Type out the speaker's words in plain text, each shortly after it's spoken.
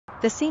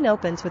The scene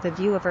opens with a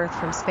view of Earth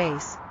from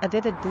space, a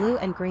vivid blue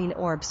and green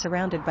orb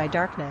surrounded by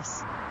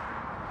darkness.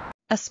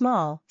 A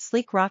small,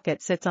 sleek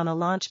rocket sits on a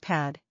launch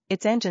pad,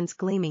 its engines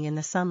gleaming in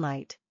the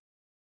sunlight.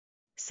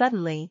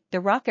 Suddenly, the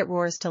rocket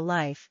roars to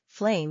life,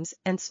 flames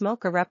and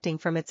smoke erupting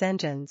from its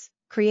engines,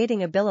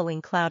 creating a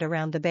billowing cloud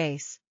around the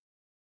base.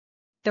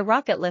 The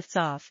rocket lifts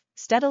off,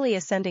 steadily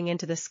ascending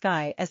into the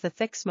sky as the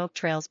thick smoke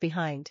trails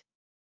behind.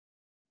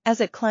 As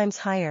it climbs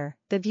higher,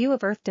 the view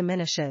of Earth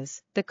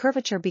diminishes, the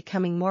curvature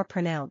becoming more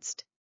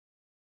pronounced.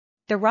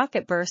 The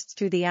rocket bursts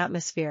through the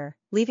atmosphere,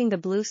 leaving the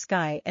blue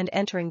sky and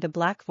entering the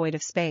black void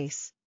of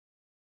space.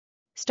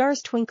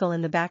 Stars twinkle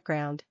in the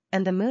background,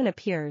 and the moon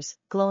appears,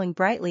 glowing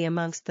brightly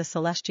amongst the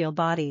celestial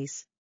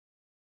bodies.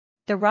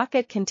 The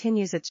rocket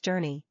continues its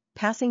journey,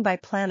 passing by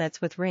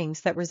planets with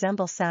rings that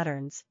resemble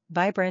Saturn's,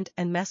 vibrant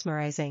and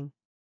mesmerizing.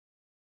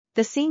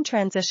 The scene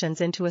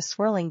transitions into a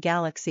swirling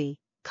galaxy,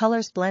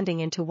 colors blending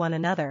into one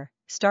another,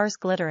 stars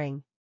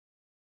glittering.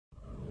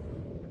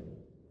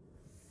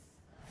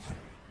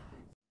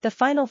 The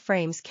final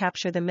frames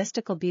capture the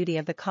mystical beauty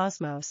of the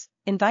cosmos,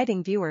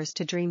 inviting viewers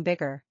to dream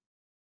bigger.